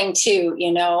that's the thing too,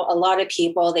 a lot of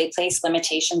people, they place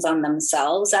limitations on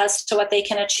themselves as to what they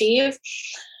can achieve.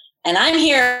 And I'm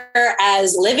here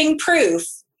as living proof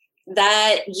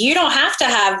that you don't have to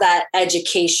have that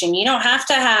education. You don't have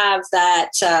to have that,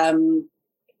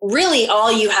 really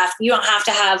you don't have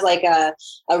to have like a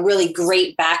really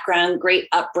great background, great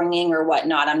upbringing or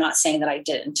whatnot. I'm not saying that I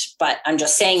didn't, but I'm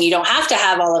just saying you don't have to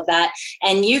have all of that.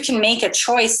 And you can make a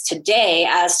choice today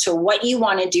as to what you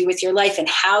want to do with your life and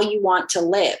how you want to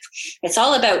live. It's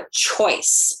all about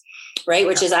choice, right?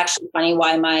 Which is actually funny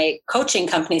why my coaching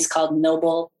company is called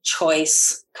Noble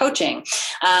Choice Coaching,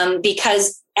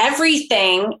 because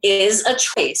everything is a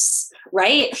choice.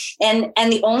 Right. And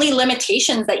the only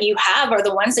limitations that you have are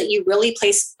the ones that you really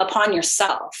place upon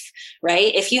yourself.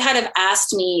 Right. If you had have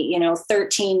asked me,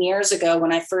 13 years ago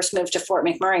when I first moved to Fort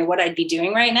McMurray, what I'd be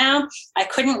doing right now, I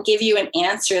couldn't give you an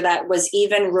answer that was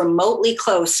even remotely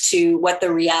close to what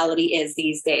the reality is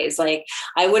these days. Like,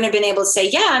 I wouldn't have been able to say,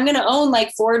 yeah, I'm going to own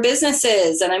like 4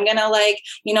 businesses and I'm going to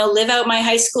live out my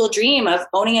high school dream of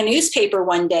owning a newspaper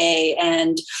one day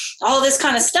and all this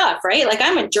kind of stuff. Right. Like,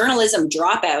 I'm a journalism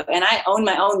dropout and I owned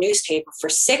my own newspaper for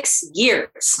 6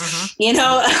 years,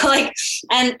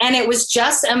 and it was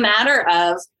just a matter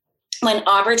of when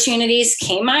opportunities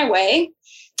came my way,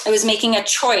 I was making a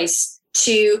choice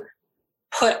to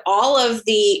put all of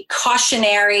the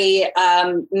cautionary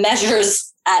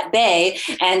measures at bay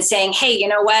and saying, hey, you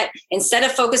know what, instead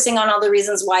of focusing on all the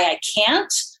reasons why I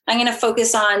can't, I'm going to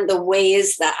focus on the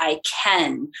ways that I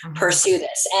can pursue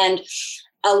this. And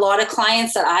a lot of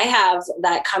clients that I have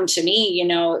that come to me,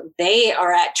 they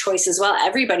are at choice as well.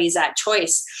 Everybody's at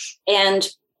choice. And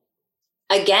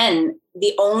again,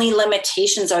 the only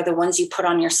limitations are the ones you put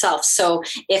on yourself. So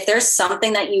if there's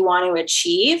something that you want to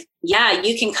achieve, yeah,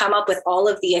 you can come up with all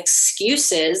of the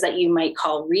excuses that you might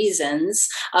call reasons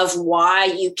of why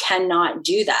you cannot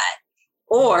do that.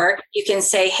 Or you can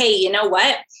say, hey, you know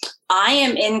what? I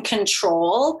am in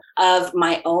control of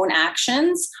my own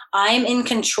actions. I am in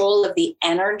control of the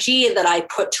energy that I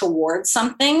put towards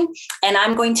something, and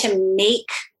I'm going to make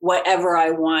whatever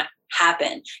I want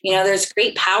happen. You know, there's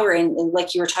great power in,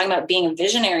 like you were talking about, being a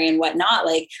visionary and whatnot,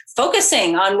 like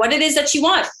focusing on what it is that you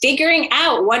want, figuring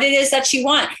out what it is that you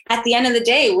want. At the end of the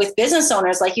day, with business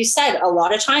owners, like you said, a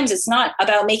lot of times it's not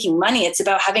about making money. It's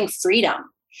about having freedom.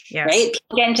 Yes. Right?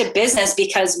 People get into business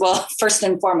because, well, first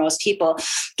and foremost, people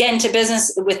get into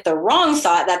business with the wrong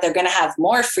thought that they're going to have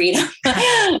more freedom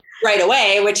right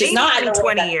away, which is not in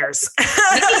 20 years.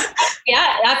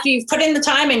 Yeah. After you've put in the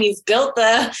time and you've built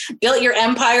your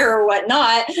empire or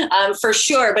whatnot, for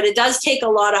sure. But it does take a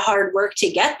lot of hard work to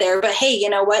get there. But hey, you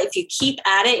know what? If you keep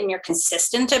at it and you're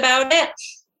consistent about it,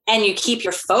 and you keep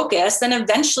your focus, then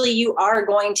eventually you are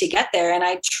going to get there. And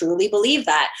I truly believe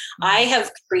that. I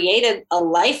have created a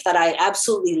life that I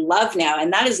absolutely love now.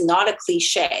 And that is not a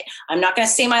cliche. I'm not going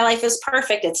to say my life is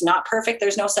perfect. It's not perfect.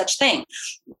 There's no such thing.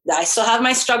 I still have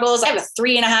my struggles. I have a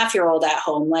 3.5-year-old at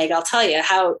home. Like, I'll tell you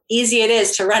how easy it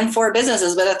is to run 4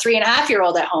 businesses with a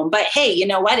 3.5-year-old at home. But hey, you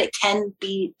know what? It can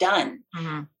be done.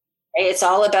 Mm-hmm. It's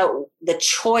all about the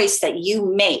choice that you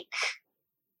make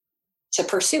to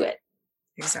pursue it.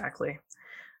 Exactly.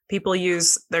 People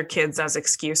use their kids as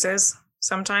excuses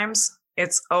sometimes.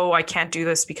 It's, oh, I can't do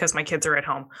this because my kids are at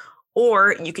home.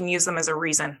 Or you can use them as a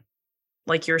reason.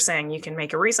 Like you're saying, you can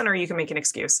make a reason or you can make an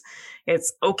excuse.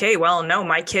 It's, okay, well, no,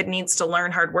 my kid needs to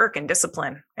learn hard work and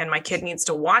discipline. And my kid needs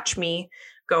to watch me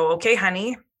go, okay,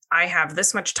 honey, I have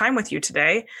this much time with you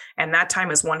today. And that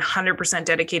time is 100%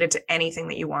 dedicated to anything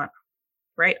that you want.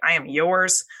 Right? I am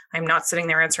yours. I'm not sitting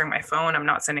there answering my phone. I'm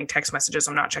not sending text messages.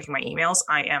 I'm not checking my emails.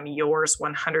 I am yours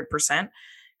 100%.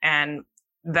 And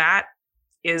that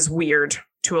is weird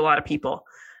to a lot of people.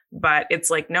 But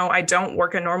it's like, no, I don't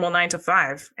work a normal 9 to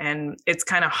 5. And it's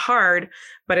kind of hard,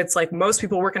 but it's like most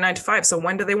people work a 9 to 5. So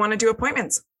when do they want to do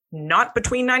appointments? Not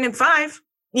between 9 and 5.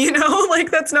 You know,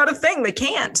 like that's not a thing. They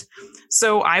can't.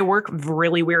 So I work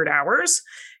really weird hours.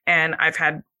 And I've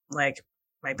had like,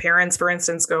 my parents, for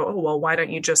instance, go, oh, well, why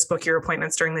don't you just book your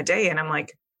appointments during the day? And I'm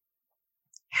like,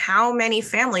 how many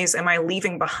families am I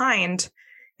leaving behind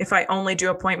if I only do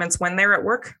appointments when they're at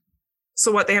work?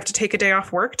 So what, they have to take a day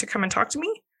off work to come and talk to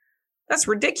me? That's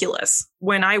ridiculous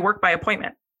when I work by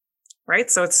appointment, right?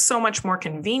 So it's so much more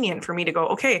convenient for me to go,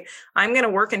 okay, I'm going to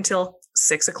work until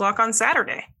 6 o'clock on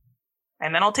Saturday,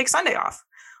 and then I'll take Sunday off.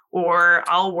 Or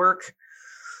I'll work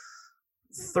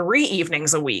 3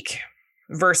 evenings a week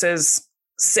versus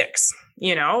 6,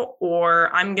 you know,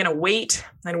 or I'm going to wait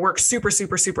and work super,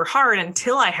 super, super hard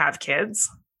until I have kids.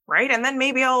 Right. And then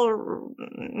maybe I'll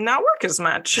not work as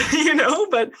much, you know,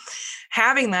 but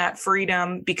having that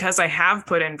freedom because I have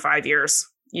put in 5 years,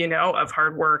 you know, of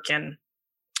hard work and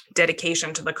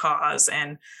dedication to the cause.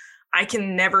 And I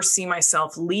can never see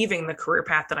myself leaving the career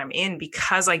path that I'm in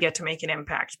because I get to make an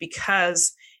impact,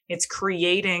 because it's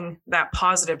creating that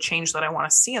positive change that I want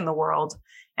to see in the world.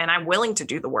 And I'm willing to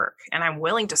do the work, and I'm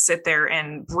willing to sit there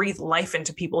and breathe life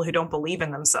into people who don't believe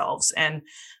in themselves and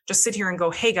just sit here and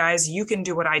go, hey guys, you can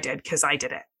do what I did because I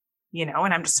did it, you know,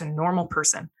 and I'm just a normal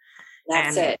person.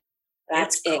 That's it.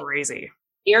 That's it. Crazy.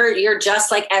 You're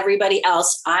just like everybody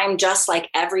else. I'm just like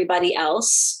everybody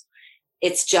else.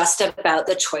 It's just about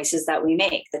the choices that we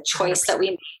make, the choice 100%. That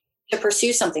we make to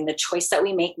pursue something, the choice that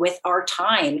we make with our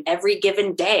time every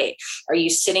given day. Are you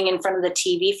sitting in front of the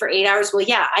TV for 8 hours? Well,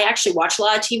 yeah, I actually watch a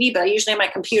lot of TV, but I usually have my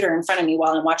computer in front of me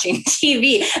while I'm watching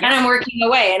TV and I'm working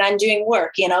away and I'm doing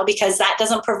work, you know, because that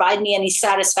doesn't provide me any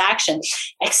satisfaction,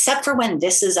 except for when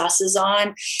This Is Us is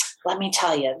on. Let me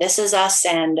tell you, This Is Us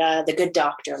and The Good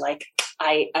Doctor, like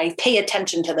I pay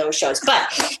attention to those shows.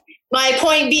 But my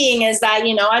point being is that,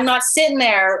 you know, I'm not sitting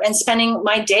there and spending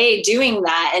my day doing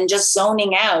that and just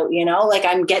zoning out, you know, like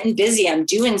I'm getting busy. I'm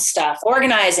doing stuff,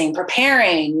 organizing,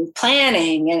 preparing,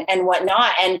 planning and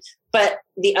whatnot. But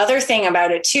the other thing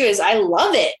about it too is I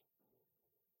love it.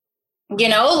 You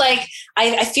know, like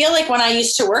I feel like when I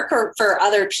used to work for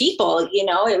other people, you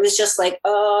know, it was just like,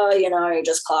 oh, you know, you're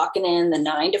just clocking in the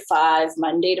 9 to 5,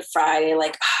 Monday to Friday,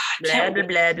 like, blah, blah,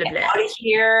 blah, blah, blah. Out of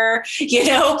here, you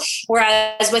know,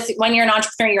 whereas when you're an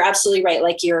entrepreneur, you're absolutely right.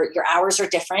 Like your hours are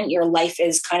different. Your life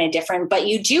is kind of different, but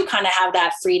you do kind of have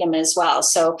that freedom as well.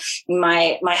 So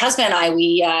my husband and I,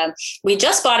 we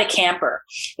just bought a camper.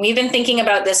 We've been thinking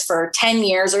about this for 10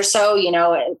 years or so, you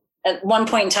know. At one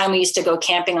point in time, we used to go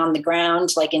camping on the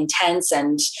ground, like in tents,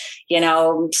 and, you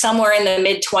know, somewhere in the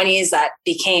mid 20s that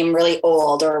became really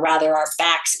old, or rather our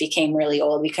backs became really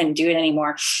old. We couldn't do it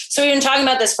anymore. So we've been talking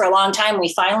about this for a long time.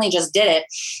 We finally just did it.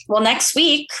 Well, next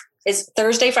week, It's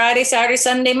Thursday, Friday, Saturday,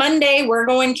 Sunday, Monday. We're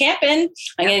going camping.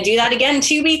 I'm going to do that again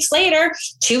 2 weeks later.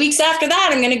 2 weeks after that,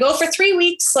 I'm going to go for 3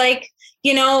 weeks. Like,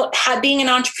 being an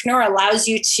entrepreneur allows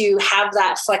you to have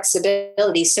that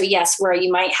flexibility. So yes, where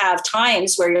you might have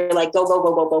times where you're like, go, go,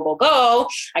 go, go, go, go, go.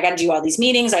 I got to do all these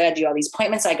meetings. I got to do all these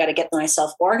appointments. I got to get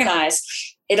myself organized.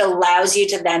 It allows you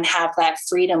to then have that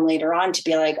freedom later on to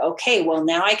be like, okay, well,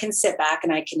 now I can sit back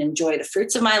and I can enjoy the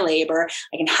fruits of my labor.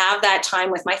 I can have that time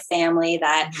with my family,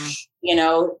 that,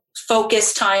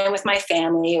 focus time with my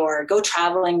family, or go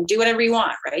traveling, do whatever you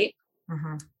want. Right.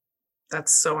 Mm-hmm.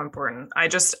 That's so important. I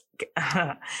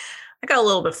got a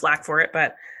little bit flack for it,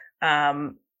 but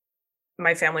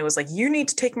my family was like, you need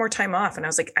to take more time off. And I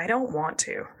was like, I don't want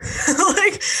to.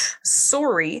 Like,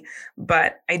 sorry,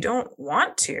 but I don't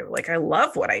want to. Like, I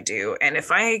love what I do. And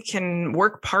if I can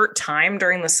work part-time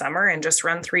during the summer and just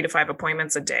run 3 to 5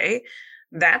 appointments a day,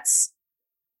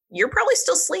 you're probably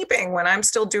still sleeping when I'm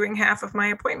still doing half of my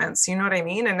appointments. You know what I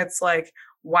mean? And it's like,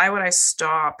 why would I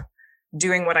stop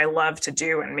doing what I love to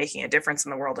do and making a difference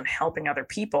in the world and helping other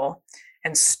people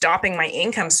and stopping my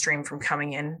income stream from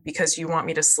coming in because you want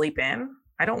me to sleep in?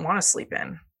 I don't want to sleep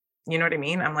in. You know what I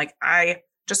mean? I'm like, I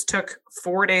just took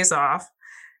 4 days off.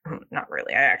 Not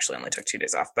really. I actually only took 2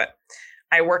 days off, but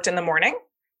I worked in the morning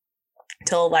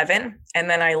till 11. And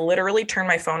then I literally turned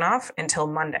my phone off until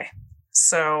Monday.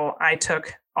 So I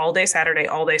took all day Saturday,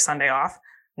 all day Sunday off,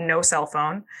 no cell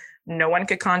phone. No one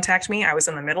could contact me. I was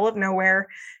in the middle of nowhere.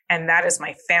 And that is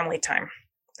my family time.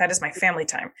 That is my family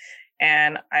time.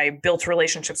 And I built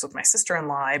relationships with my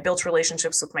sister-in-law. I built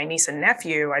relationships with my niece and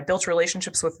nephew. I built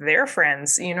relationships with their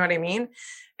friends. You know what I mean?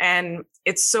 And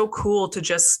it's so cool to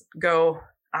just go,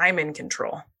 I'm in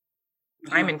control.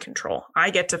 I'm in control. I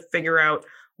get to figure out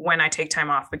when I take time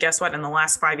off. But guess what? In the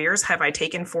last 5 years, have I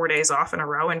taken 4 days off in a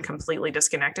row and completely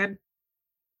disconnected?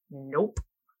 Nope.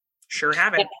 Sure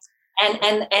haven't.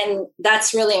 And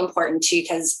that's really important too,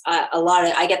 because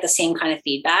I get the same kind of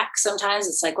feedback. Sometimes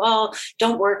it's like, well,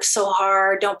 don't work so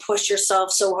hard, don't push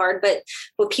yourself so hard. But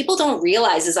what people don't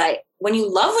realize is when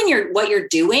you love what you're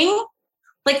doing,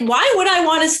 like, why would I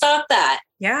want to stop that?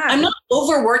 Yeah. I'm not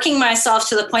overworking myself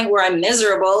to the point where I'm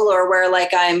miserable, or where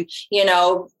like I'm,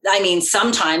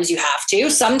 sometimes you have to,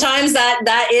 sometimes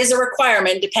that is a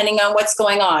requirement depending on what's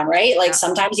going on, right? Like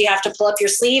sometimes you have to pull up your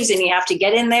sleeves and you have to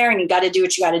get in there and you got to do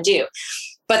what you got to do.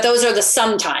 But those are the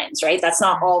sometimes, right? That's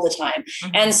not all the time.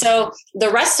 Mm-hmm. And so the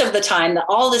rest of the time,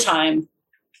 all the time,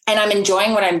 and I'm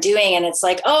enjoying what I'm doing. And it's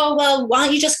like, oh, well, why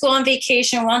don't you just go on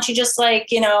vacation? Why don't you just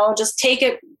just take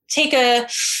a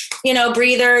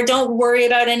breather. Don't worry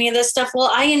about any of this stuff. Well,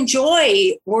 I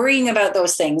enjoy worrying about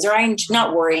those things, or I'm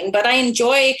not worrying, but I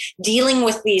enjoy dealing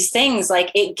with these things.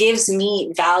 Like, it gives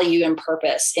me value and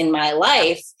purpose in my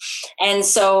life. And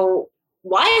so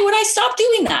why would I stop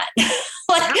doing that?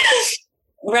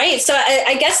 Right. So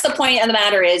I guess the point of the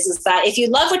matter is that if you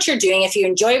love what you're doing, if you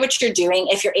enjoy what you're doing,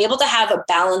 if you're able to have a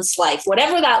balanced life,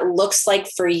 whatever that looks like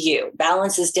for you,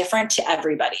 balance is different to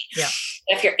everybody. Yeah.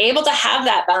 If you're able to have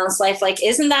that balanced life, like,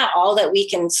 isn't that all that we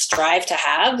can strive to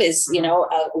have is,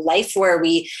 a life where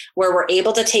we're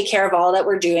able to take care of all that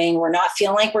we're doing. We're not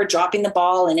feeling like we're dropping the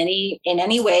ball in any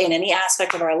way, in any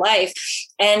aspect of our life.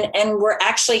 And we're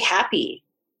actually happy.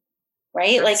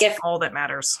 Right. That's like, if all that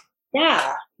matters.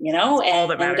 Yeah. All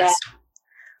that matters.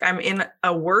 I'm in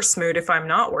a worse mood if I'm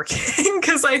not working,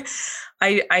 because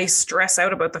I stress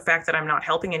out about the fact that I'm not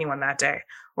helping anyone that day,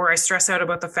 or I stress out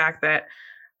about the fact that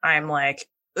I'm like,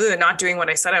 not doing what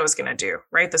I said I was going to do,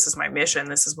 right? This is my mission.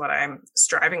 This is what I'm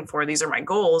striving for. These are my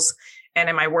goals. And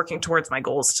am I working towards my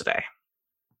goals today?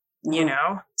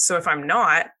 Mm-hmm. So if I'm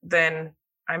not, then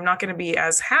I'm not going to be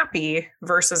as happy,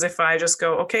 versus if I just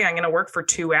go, okay, I'm going to work for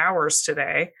 2 hours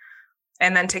today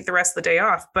and then take the rest of the day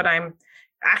off. But I'm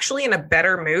actually in a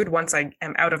better mood once I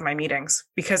am out of my meetings,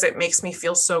 because it makes me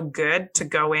feel so good to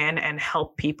go in and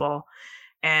help people.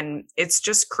 And it's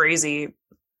just crazy.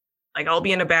 Like, I'll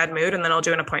be in a bad mood and then I'll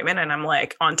do an appointment and I'm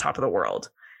like on top of the world.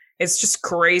 It's just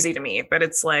crazy to me, but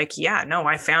it's like, yeah, no,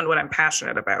 I found what I'm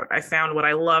passionate about. I found what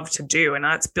I love to do, and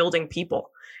that's building people,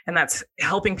 and that's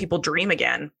helping people dream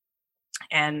again,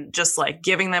 and just like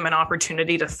giving them an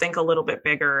opportunity to think a little bit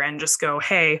bigger and just go,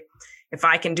 hey, if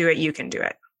I can do it, you can do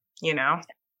it.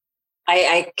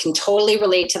 I can totally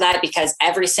relate to that, because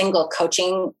every single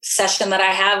coaching session that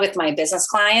I have with my business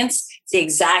clients, it's the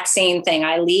exact same thing.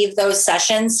 I leave those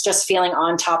sessions just feeling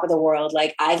on top of the world.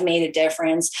 Like, I've made a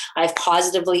difference. I've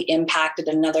positively impacted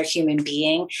another human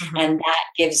being. Mm-hmm. And that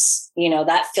gives,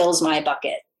 that fills my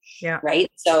bucket. Yeah. Right.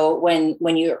 So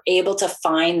when you're able to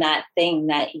find that thing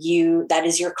that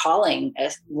is your calling,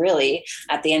 really,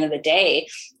 at the end of the day,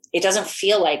 it doesn't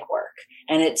feel like work.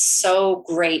 And it's so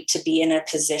great to be in a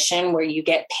position where you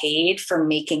get paid for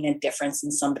making a difference in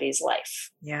somebody's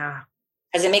life. Yeah.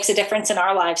 Because it makes a difference in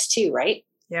our lives too, right?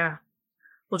 Yeah.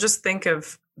 Well, just think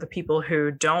of the people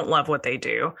who don't love what they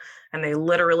do and they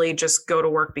literally just go to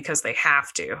work because they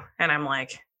have to. And I'm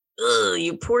like, ugh,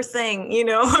 you poor thing.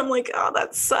 I'm like, oh,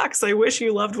 that sucks. I wish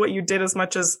you loved what you did as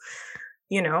much as,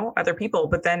 other people.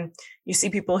 But then you see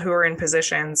people who are in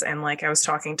positions, and like I was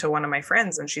talking to one of my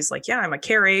friends and she's like, yeah, I'm a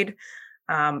care aide.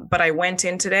 But I went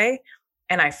in today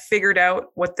and I figured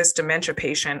out what this dementia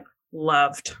patient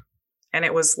loved. And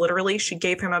it was literally, she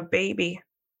gave him a baby,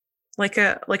 like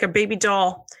a baby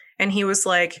doll. And he was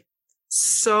like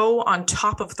so on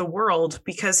top of the world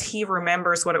because he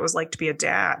remembers what it was like to be a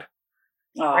dad.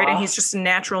 Aww. Right. And he's just a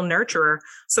natural nurturer.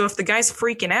 So if the guy's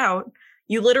freaking out,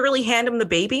 you literally hand him the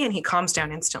baby and he calms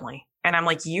down instantly. And I'm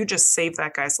like, you just saved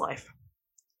that guy's life.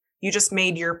 You just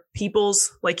made your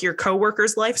people's, like your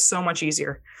coworkers' life so much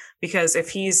easier, because if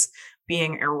he's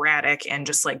being erratic and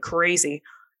just like crazy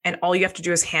and all you have to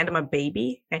do is hand him a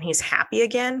baby and he's happy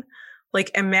again, like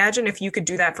imagine if you could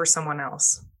do that for someone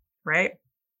else, right?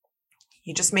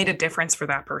 You just made a difference for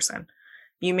that person.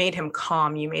 You made him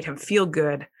calm, you made him feel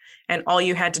good. And all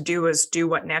you had to do was do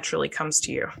what naturally comes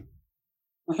to you.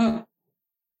 Mm-hmm.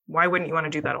 Why wouldn't you want to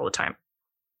do that all the time?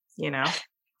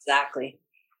 Exactly.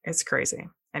 It's crazy.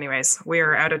 Anyways, we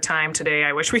are out of time today.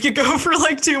 I wish we could go for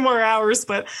like 2 more hours,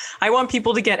 but I want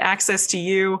people to get access to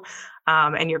you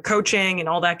and your coaching and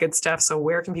all that good stuff. So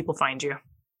where can people find you?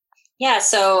 Yeah,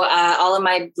 so all of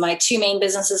my 2 main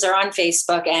businesses are on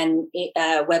Facebook and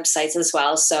websites as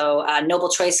well. So Noble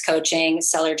Choice Coaching,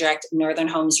 Seller Direct, Northern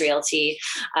Homes Realty.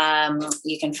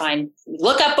 You can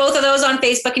look up both of those on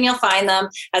Facebook and you'll find them.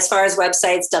 As far as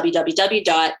websites,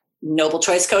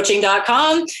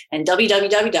 www.noblechoicecoaching.com and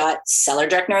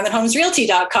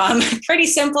www.sellerdirectnorthernhomesrealty.com. Pretty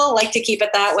simple. Like to keep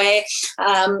it that way.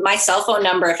 My cell phone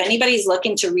number, if anybody's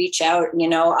looking to reach out,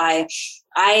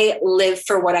 I live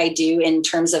for what I do in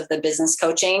terms of the business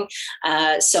coaching.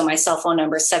 So my cell phone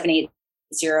number is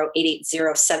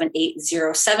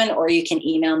 780-880-7807, or you can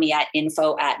email me at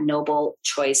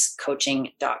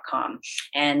info@noblechoicecoaching.com.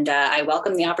 And I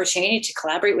welcome the opportunity to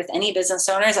collaborate with any business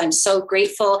owners. I'm so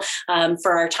grateful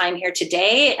for our time here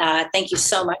today. Thank you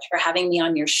so much for having me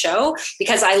on your show,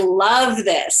 because I love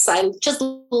this. I just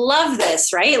love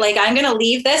this, right? Like I'm going to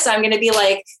leave this. I'm going to be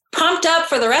like, pumped up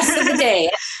for the rest of the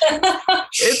day.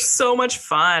 It's so much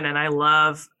fun. And I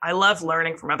love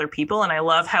learning from other people. And I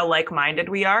love how like-minded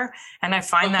we are. And I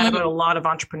find that about a lot of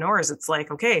entrepreneurs. It's like,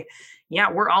 okay,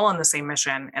 yeah, we're all on the same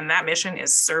mission. And that mission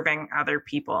is serving other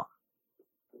people.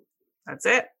 That's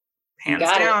it. Hands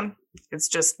down. It's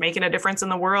just making a difference in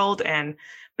the world and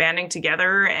banding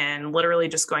together and literally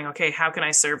just going, okay, how can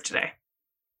I serve today?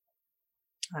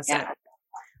 That's it.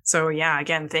 So yeah,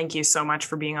 again, thank you so much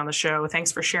for being on the show.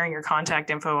 Thanks for sharing your contact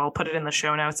info. I'll put it in the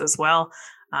show notes as well.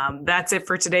 That's it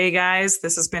for today, guys.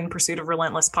 This has been Pursuit of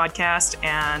Relentless podcast,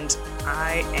 and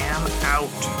I am out.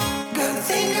 Gotta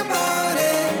think about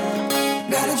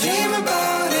it. Gotta dream about it.